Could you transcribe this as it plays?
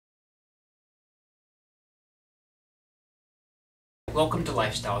Welcome to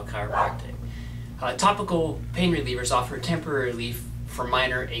Lifestyle Chiropractic. Topical pain relievers offer temporary relief for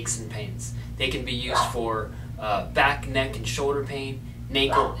minor aches and pains. They can be used for back, neck, and shoulder pain,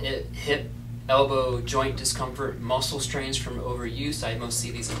 ankle, hip, elbow, joint discomfort, muscle strains from overuse. I most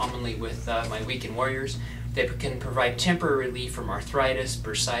see these commonly with my weekend warriors. They can provide temporary relief from arthritis,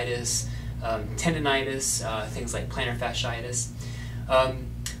 bursitis, tendinitis, things like plantar fasciitis.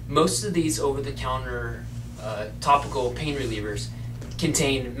 Most of these over-the-counter topical pain relievers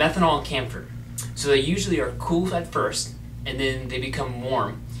contain methanol and camphor. So they usually are cool at first, and then they become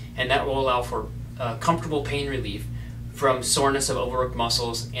warm, and that will allow for comfortable pain relief from soreness of overworked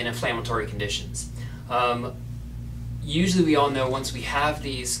muscles and inflammatory conditions. Usually we all know once we have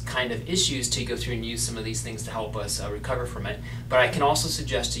these kind of issues to go through and use some of these things to help us recover from it. But I can also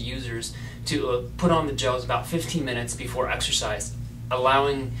suggest to users to put on the gels about 15 minutes before exercise,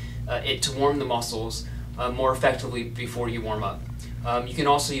 allowing it to warm the muscles more effectively before you warm up. You can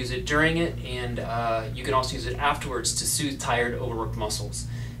also use it during it, and you can also use it afterwards to soothe tired, overworked muscles.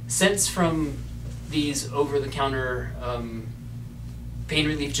 Scents from these over-the-counter pain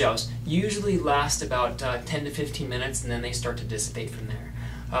relief gels usually last about 10 to 15 minutes, and then they start to dissipate from there.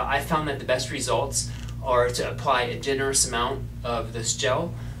 I found that the best results are to apply a generous amount of this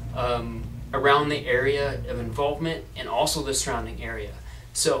gel around the area of involvement and also the surrounding area.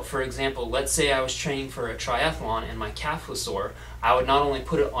 So, for example, let's say I was training for a triathlon and my calf was sore. I would not only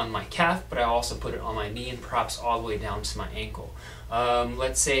put it on my calf, but I also put it on my knee and perhaps all the way down to my ankle.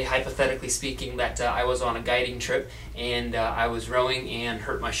 Let's say, hypothetically speaking, that I was on a guiding trip and I was rowing and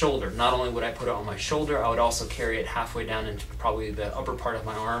hurt my shoulder. Not only would I put it on my shoulder, I would also carry it halfway down into probably the upper part of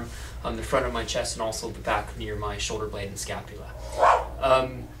my arm, the front of my chest, and also the back near my shoulder blade and scapula.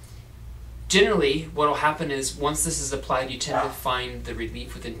 Generally, what will happen is once this is applied, you tend to find the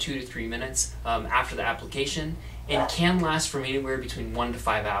relief within 2 to 3 minutes after the application, and can last from anywhere between 1 to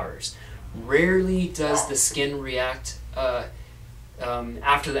 5 hours. Rarely does the skin react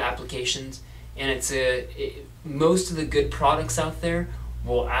after the applications, and most of the good products out there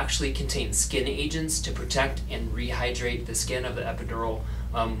will actually contain skin agents to protect and rehydrate the skin of the epidural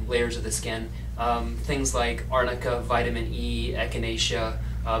layers of the skin. Things like arnica, vitamin E, echinacea.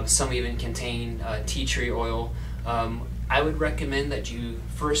 Some even contain tea tree oil. I would recommend that you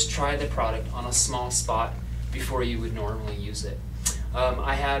first try the product on a small spot before you would normally use it.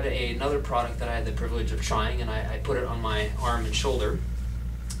 I had another product that I had the privilege of trying, and I put it on my arm and shoulder.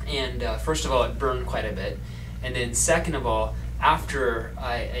 And first of all, it burned quite a bit. And then second of all, after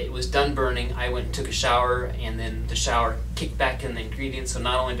it was done burning, I went and took a shower, and then the shower kicked back in the ingredients. So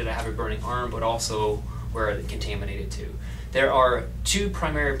not only did I have a burning arm, but also where it contaminated to. There are two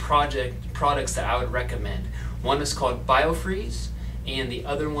primary products that I would recommend. One is called Biofreeze, and the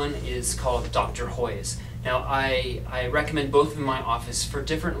other one is called Dr. Hoy's. Now, I recommend both in my office for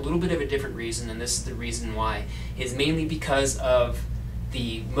a little bit of a different reason, and this is the reason why, is mainly because of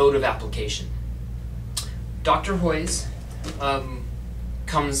the mode of application. Dr. Hoy's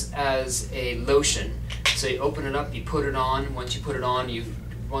comes as a lotion, so you open it up, you put it on. Once you put it on, you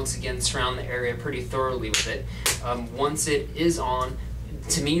once again surround the area pretty thoroughly with it. Once it is on,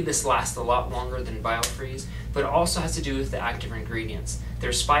 to me this lasts a lot longer than Biofreeze, but it also has to do with the active ingredients.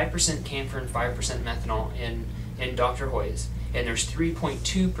 There's 5% camphor and 5% methanol in Dr. Hoy's, and there's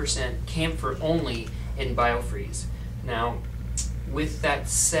 3.2% camphor only in Biofreeze. Now, with that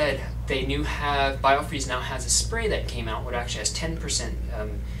said, Biofreeze now has a spray that came out which actually has 10%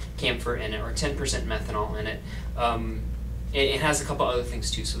 camphor in it, or 10% methanol in it. It has a couple other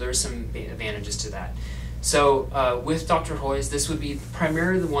things too, so there's some advantages to that. So with Dr. Hoy's, this would be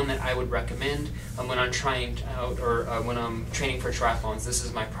primarily the one that I would recommend when I'm trying out, or when I'm training for triathlons. This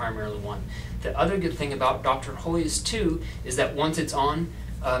is my primary one. The other good thing about Dr. Hoy's too is that once it's on,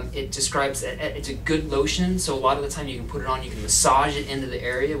 it describes it's a good lotion. So a lot of the time you can put it on, you can massage it into the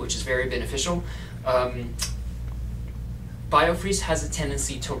area, which is very beneficial. Biofreeze has a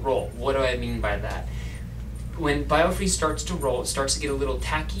tendency to roll. What do I mean by that? When Biofreeze starts to roll, it starts to get a little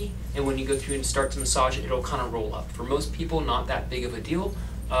tacky, and when you go through and start to massage it, it'll kind of roll up. For most people, not that big of a deal,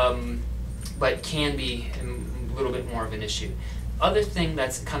 but can be a little bit more of an issue. Other thing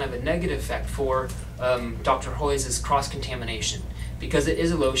that's kind of a negative effect for Dr. Hoy's is cross-contamination. Because it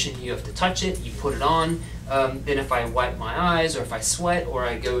is a lotion, you have to touch it, you put it on, then if I wipe my eyes, or if I sweat, or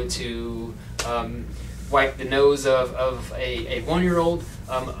I go to wipe the nose of a 1-year-old,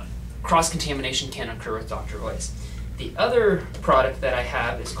 cross-contamination can occur with Dr. Hoy's. The other product that I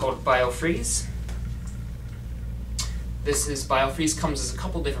have is called Biofreeze. Biofreeze comes as a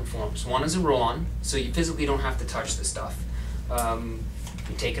couple different forms. One is a roll-on, so you physically don't have to touch the stuff.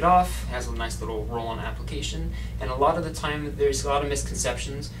 You take it off, it has a nice little roll-on application, and a lot of the time there's a lot of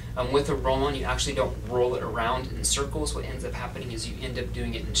misconceptions. With a roll-on, you actually don't roll it around in circles. What ends up happening is you end up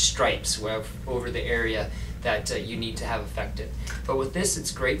doing it in stripes over the area that you need to have affected. But with this,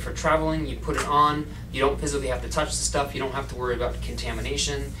 it's great for traveling. You put it on, you don't physically have to touch the stuff, you don't have to worry about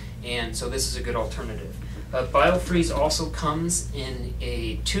contamination, and so this is a good alternative. Biofreeze also comes in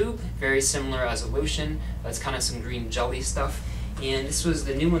a tube, very similar as a lotion. It's kind of some green jelly stuff. And this was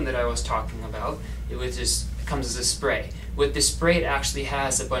the new one that I was talking about. It comes as a spray. With the spray, it actually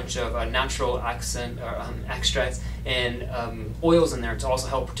has a bunch of natural extracts and oils in there to also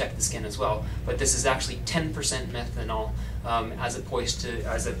help protect the skin as well. But this is actually 10% methanol as opposed to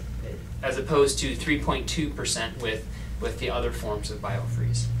 3.2% with the other forms of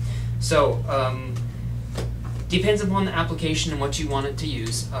Biofreeze. So depends upon the application and what you want it to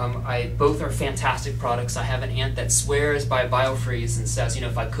use. Both are fantastic products. I have an aunt that swears by Biofreeze and says,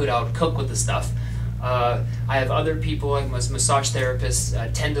 if I could, I would cook with the stuff. I have other people, like massage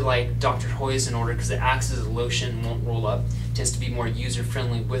therapists, tend to like Dr. Hoy's in order because it acts as a lotion, won't roll up, tends to be more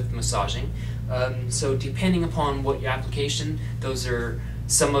user-friendly with massaging. So depending upon what your application, those are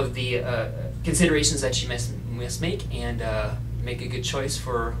some of the considerations that you must make, and make a good choice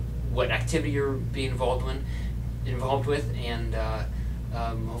for what activity you're being involved with, and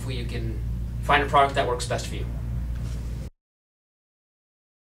hopefully you can find a product that works best for you.